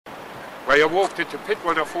I walked into pit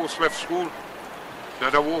when I first left school.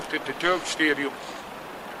 Then I walked into Derg Stadium.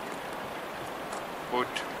 But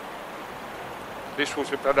this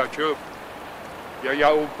was a better job. You're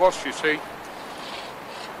your own boss, you see. You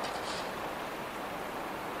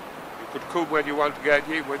could come when you want, get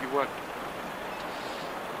in when you want.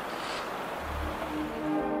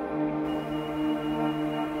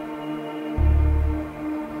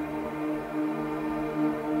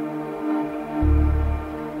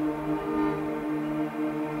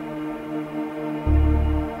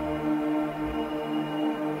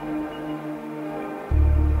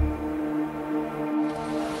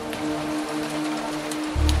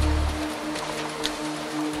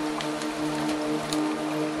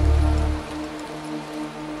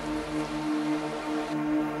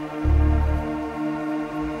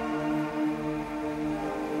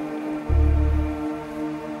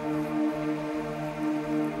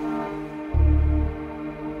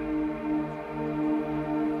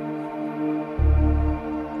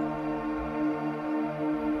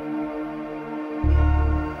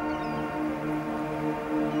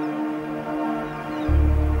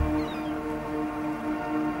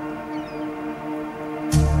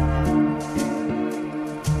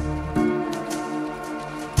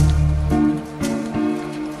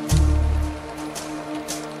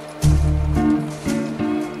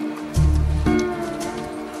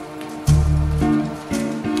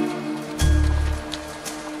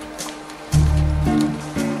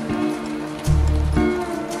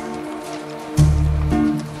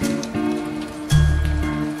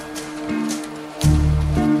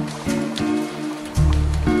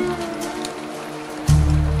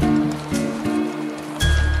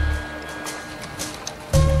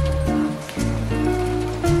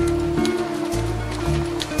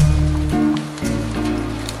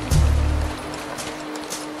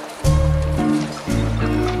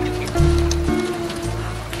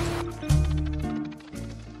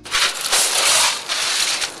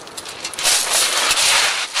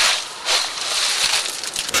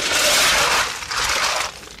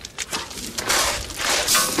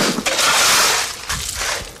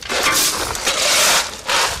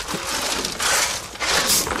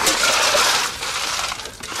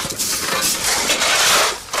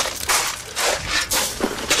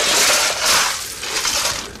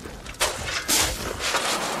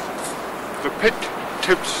 Pit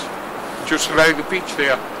tips just along the beach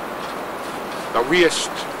there. The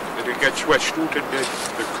waste, and it gets washed out and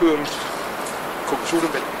the curls comes out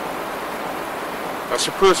of it. That's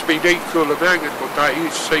supposed to be 9 curl of hanging, but that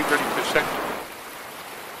is 70%.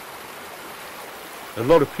 A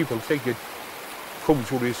lot of people think it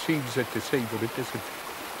comes with the seams at the sea, but it doesn't.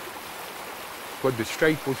 When the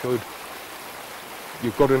strike was out,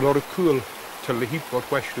 you've got a lot of curl till the heat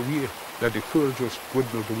got washed away, then the curl just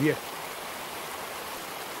dwindled away.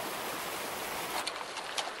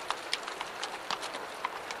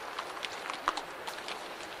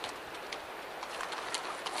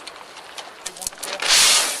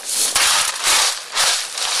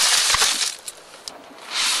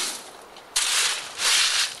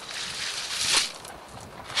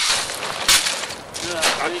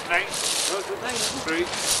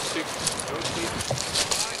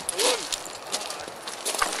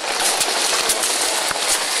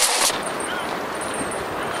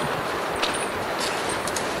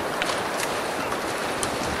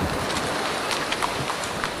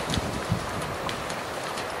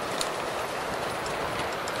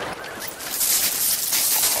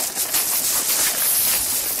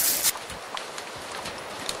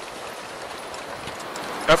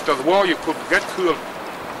 After the war, you couldn't get coal.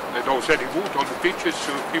 There was any wood on the beaches,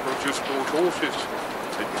 so people just rode horses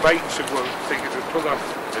and bikes and were taking it to them,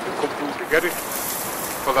 and they come through to get it.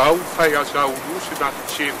 For the old fires now, using that and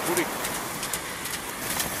save money.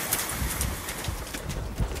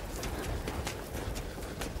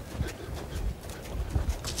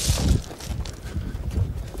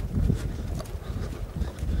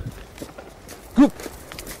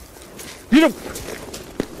 Get up!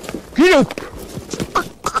 Get up!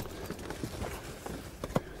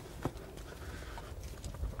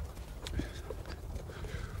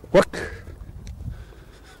 What?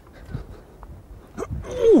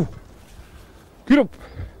 Ooh. Get up!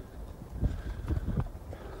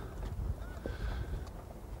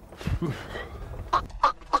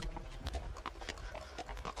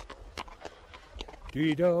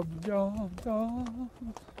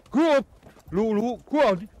 Go up, Lulu, go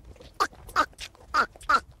on.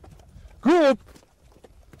 Go up.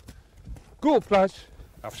 Go up, lads.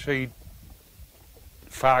 I've seen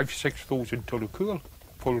 5,000 to 6,000 ton of coal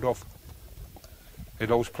pulled off. And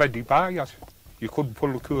there was plenty buyers. you couldn't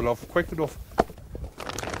pull the cool off quick enough.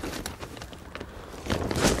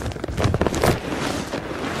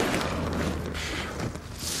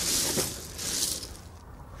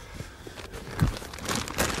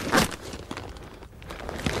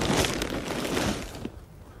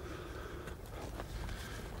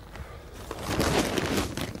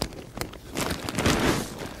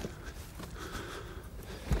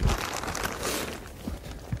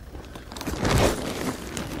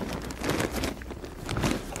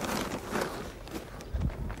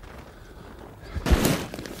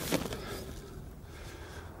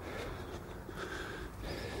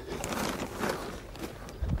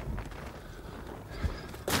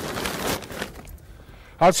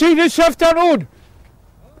 I'll see you this afternoon.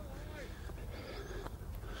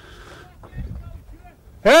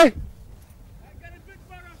 Hey?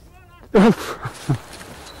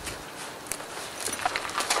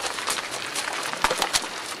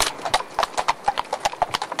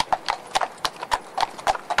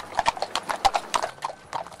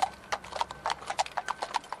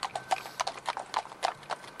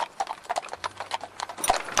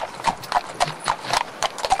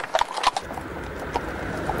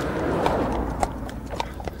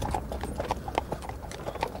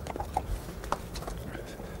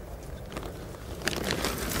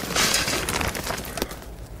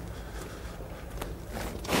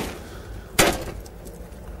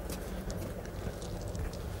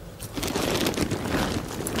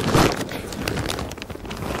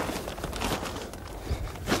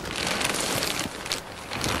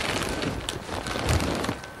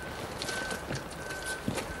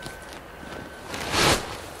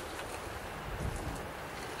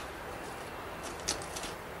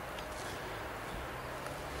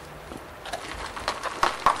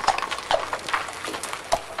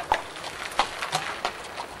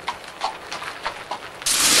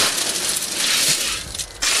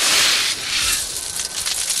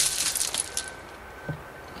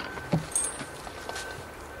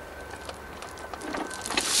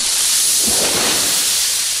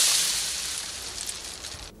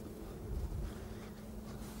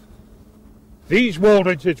 These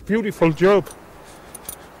walnuts, it's a beautiful job.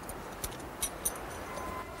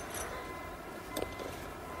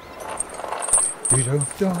 We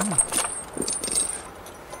don't die.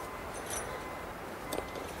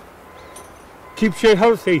 Keeps you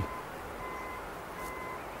healthy.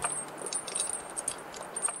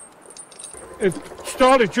 It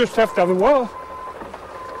started just after the war.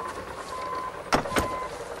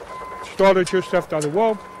 Started just after the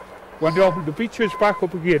war. When they opened the beaches back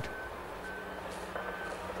up again.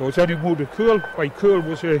 There was only more the coal. Why, coal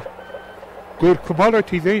was a good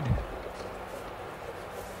commodity then.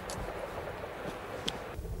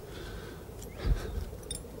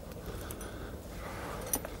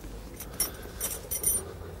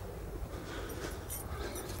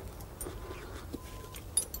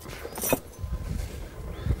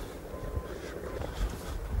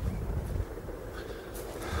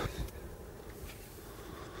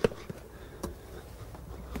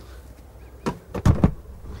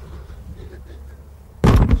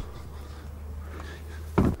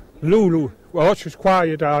 Lulu, well, she's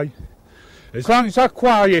quiet, aye. As long as they're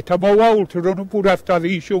quiet, I'm all old to run and put after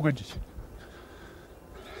these young'uns.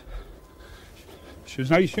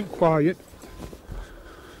 She's nice and quiet.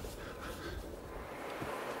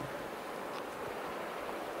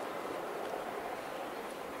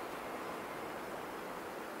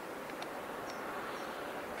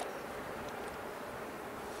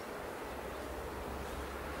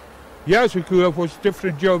 Years ago, it was a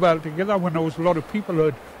different job altogether when there was a lot of people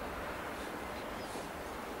on.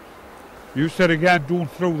 Used to again doing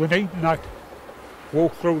through the night and that,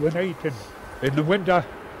 walk through the night, and in the winter,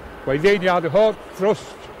 by then you had a hard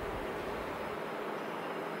frost.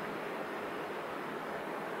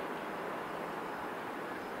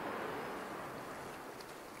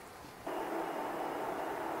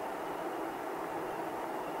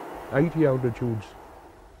 $80 out of Junes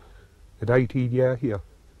at 18 years here,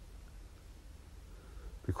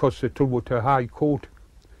 because they took me to a high court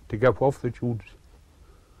to get off the Junes.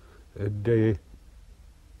 And we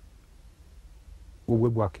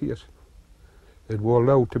win our case. And we're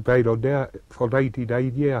allowed to bide on there for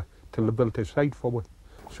 99 years till they built a site for me.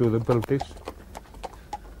 So they built this,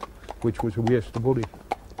 which was a waste of money.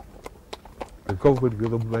 The government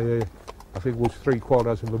gave them, I think it was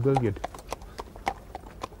 $750,000.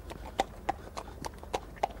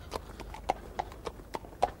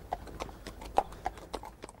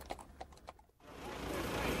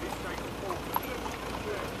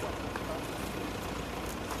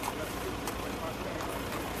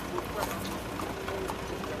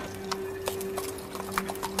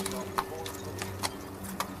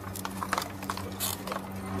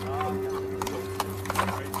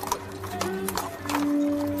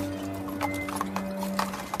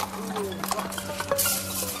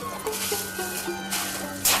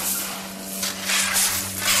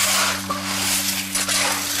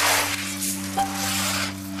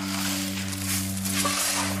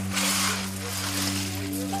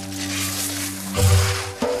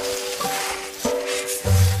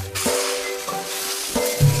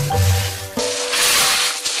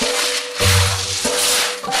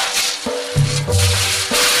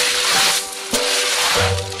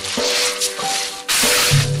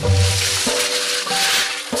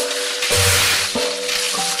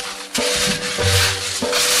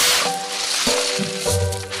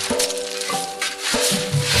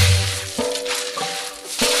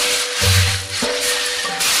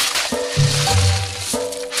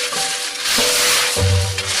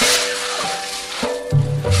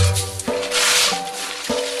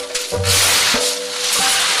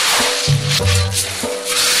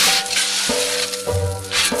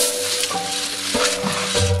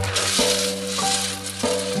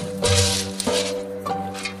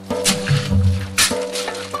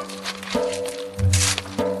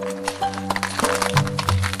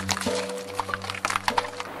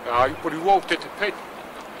 Aye, but he worked at the pit,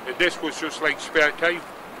 and this was just like spare time,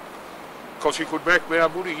 because he could make more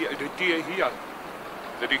money in a day here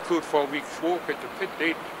than he could for a week's work at the pit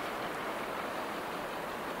then.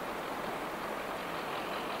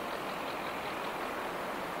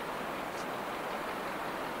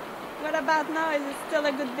 What about now? Is it still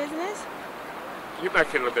a good business? You're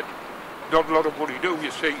making a bit. Not a lot of money now,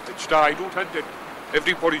 you see. It's died out, and then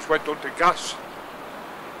everybody's went on to gas,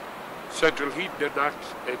 central heating and that,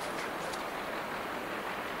 and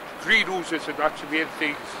greenhouses, and that's the main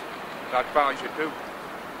things that buys it now.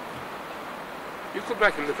 You could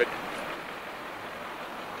make a living.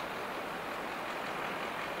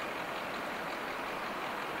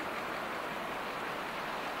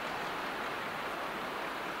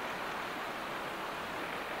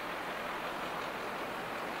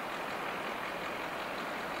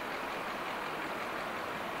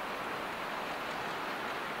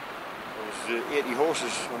 There was 80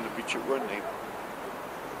 horses on the beach at one time,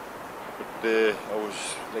 but I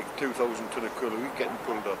was like 2,000 ton of coal a week getting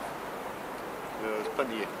pulled off. There was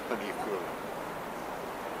plenty of coal.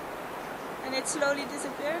 And it slowly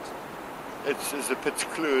disappeared? It's as the pit's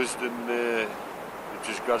closed, and it's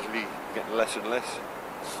just gradually getting less and less.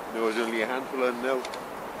 There was only a handful on now.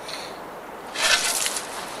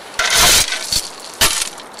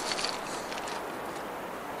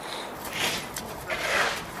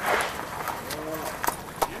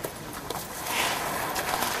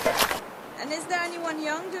 And is there anyone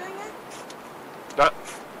young doing it? That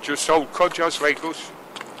just old codgers like us,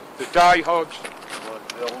 the diehards.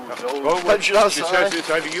 The old pensioners. She says it's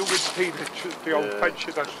only human team, it's just the old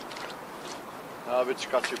pensioners. Ah, but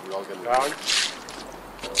scratchy, we all get it. Aye.